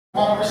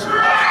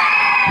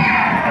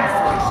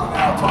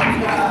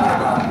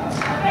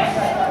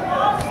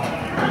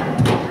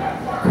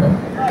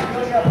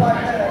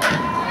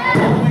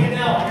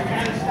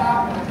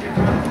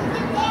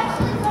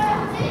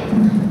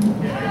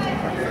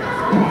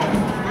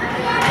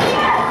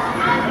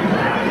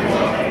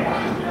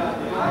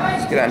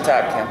on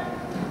top, Kim.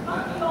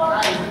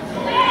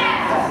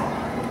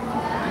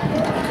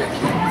 Okay,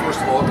 first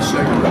of all, the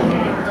second grip.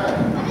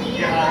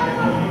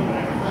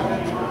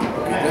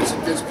 Okay,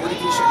 that's pretty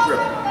decent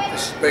grip.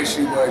 This is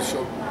basically what I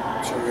showed you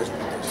guys with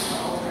this.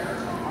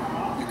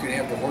 You can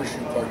have the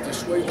horseshoe part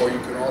this way, or you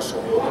can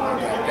also hold it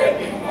like that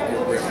way.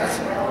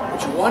 But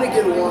you want to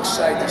get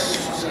alongside this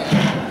seam.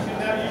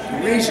 The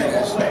reason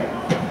is,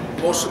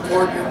 the most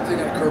important thing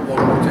in a curveball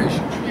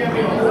rotation.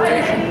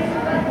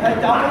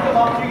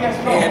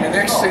 And the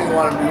next thing you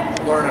want to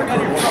learn on a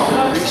curveball is the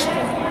release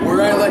point.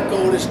 Where I let go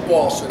of this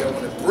ball so that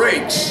when it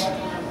breaks,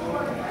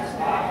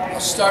 I'll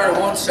start on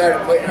one side of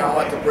the plate and I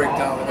want to break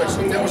down the way.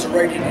 So if that was a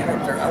right-handed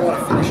up there, I want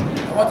to finish.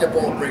 I want that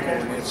ball to break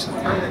over the inside.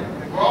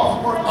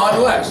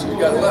 Unless you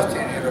got a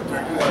left-handed up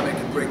there, you want to make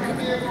it break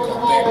coming in. You call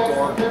back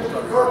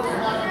door,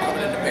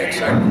 coming in the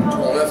backside to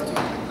a lefty.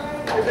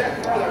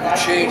 You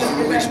change the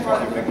release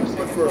point.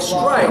 But for a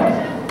strike,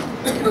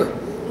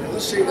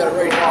 let's say you got a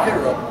right-handed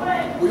hitter up,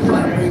 we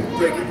want to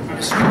break it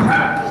this way.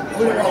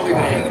 We don't want to leave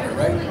it hanging there,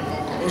 right?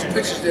 Those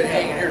pitches that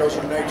hang in here, those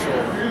are nitro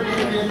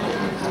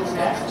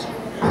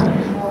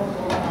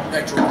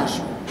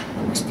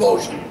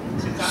explosion.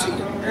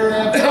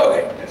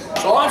 Okay,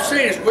 so all I'm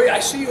saying is, wait, I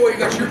see you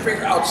got your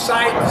finger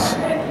outside the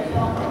seam.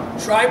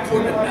 Try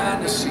putting it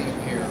on the seam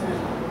here.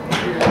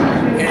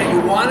 And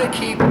you want to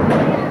keep,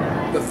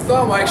 the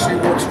thumb actually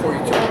works for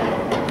you too.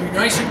 You're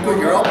nice and good,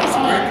 your elbows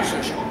in great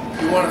position.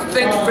 You want to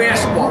think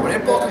fastball. When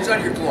that ball comes out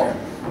of your glove,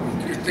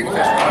 you're thinking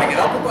fastball. You want to get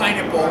up and behind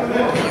that ball, and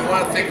you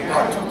want to think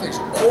about two things,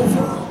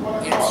 over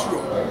and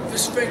through.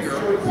 This finger,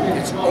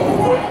 it's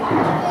over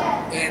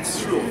and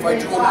through. If I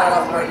draw that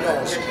off my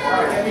nose, I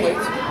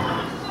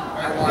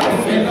want to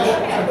finish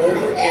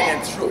over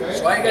and through.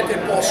 So I got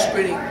that ball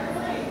spinning,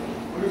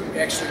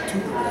 actually two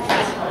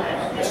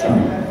directions.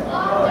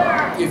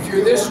 If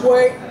you're this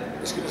way,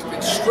 it's going to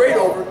spin straight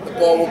over, the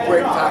ball will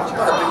break top. It's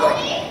going to be like,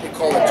 they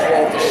call it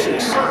 12 to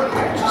 6.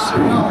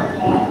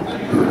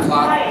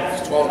 Clock,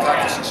 12 o'clock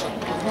to 6.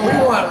 We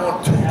want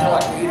 2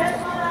 o'clock to 8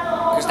 o'clock.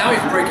 Because now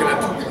he's breaking on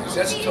 2 plays.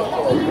 That's a tough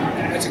ball.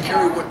 That's a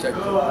carry wood type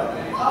ball.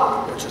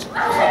 Which is,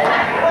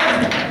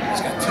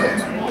 it's got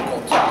tilt.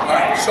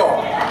 Alright, so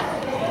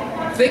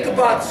think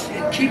about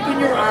keeping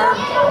your arm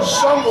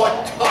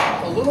somewhat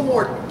tucked, a little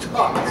more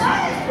tucked.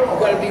 You've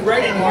got to be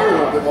right in here a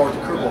little bit more with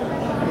the curveball.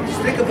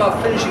 Just think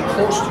about finishing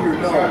close to your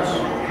nose.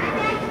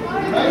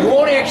 You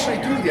won't actually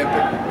do that,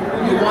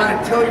 but you want to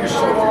tell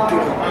yourself you're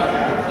doing it.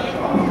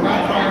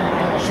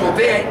 So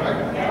that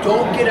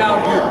don't get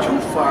out here too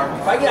far.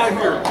 If I get out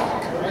here,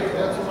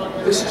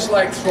 this is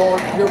like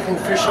throwing, you're from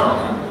fishing.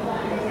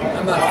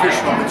 I'm not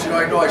fishing, but you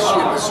know, I see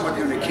it. This is what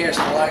they cast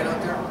the line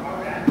out there.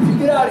 If you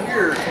get out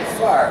here too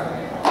far,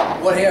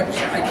 what happens?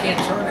 I can't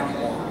turn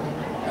anymore.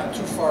 I'm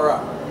too far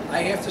out.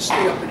 I have to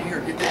stay up in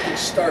here, get that thing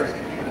started,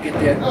 and get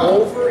that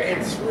over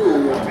and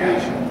through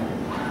rotation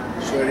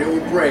so that it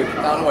will break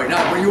down the way.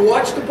 Now, when you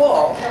watch the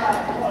ball,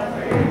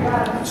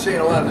 I'm saying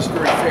a lot of this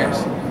very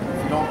fast.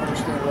 If you don't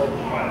understand it all,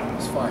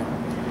 it's fine.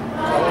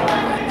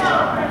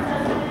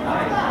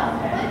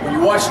 When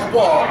you watch the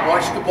ball to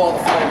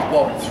follow the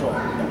ball and throw it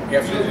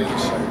after the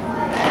release side.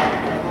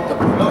 The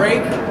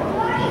break,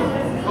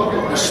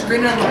 the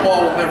spin on the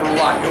ball will never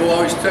lie. It will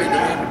always tell you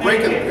the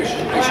break of the pitch,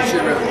 I should say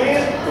rather,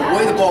 the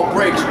way the ball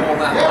breaks will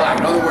not lie.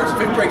 In other words, if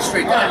it breaks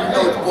straight down, you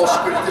know that the ball's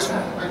spinning this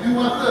way.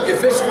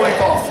 If it's what I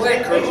call a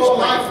flat curve, it's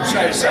spinning from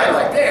side to side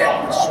like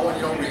that, which is one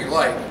you don't really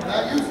like.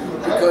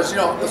 Because, you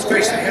know, let's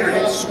face it, the hitter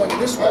needs to swing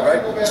this way,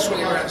 right? He's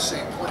swinging around the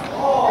same plane.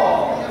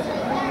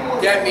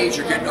 That means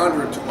you're getting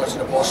under it too much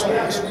and the ball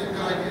spins.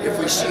 If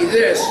we see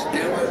this,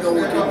 then we know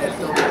we're getting that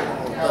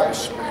double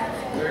spin.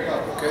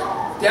 Okay?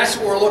 That's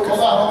what we're looking for.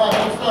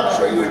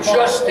 So you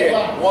adjust it,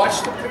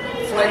 watch the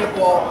flight of the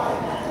ball,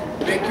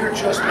 make your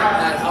adjustment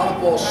on how the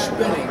ball's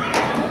spinning,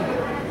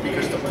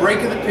 because the break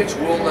of the pitch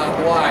will not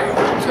lie. It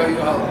will tell you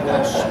how the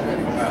ball's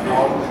spinning,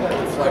 how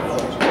the flight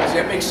goes. Does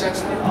that make sense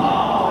to you?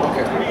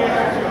 Okay.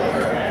 All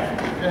right.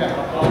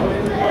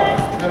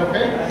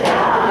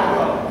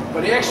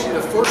 But actually,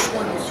 the first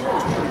one you threw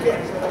was pretty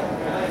good.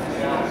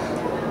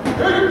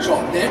 So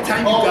that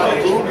time you got a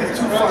little bit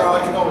too far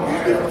out, you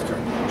get enough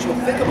turn. So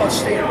think about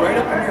staying right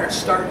up in there and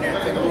starting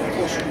that thing a little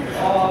closer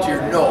to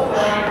your nose.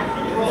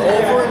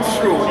 Over and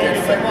through with that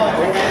finger,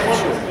 over and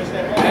through.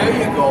 There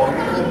you go, a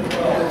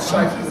little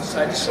side to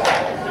side.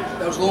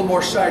 That was a little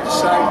more side to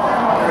side.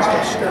 There's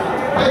that step.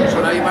 So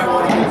now you might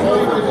want to get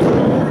over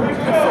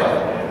that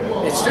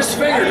finger. It's this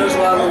finger does a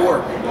lot of the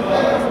work.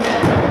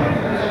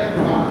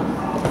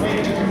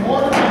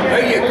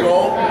 There you go.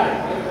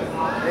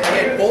 They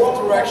hit both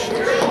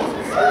directions.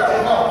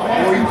 The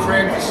more you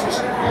practice this.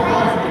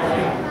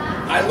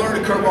 I learned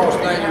a curveball when I was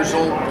 9 years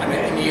old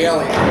in the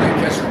alley at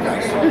Lancaster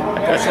guys. I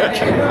was a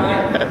kid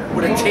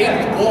with a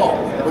taped ball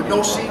with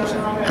no seams in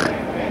it.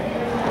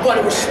 But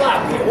it was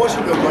sloppy. It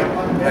wasn't good, but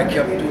I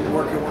kept doing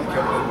work and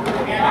kept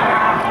doing it.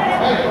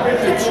 I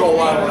did throw a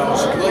lot when I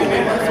was a little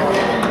bit.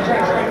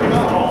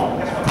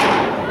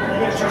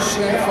 Did you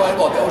see the fly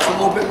ball? That was a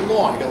little bit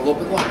long. You got a little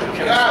bit longer.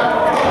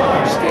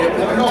 Stay up in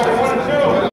there.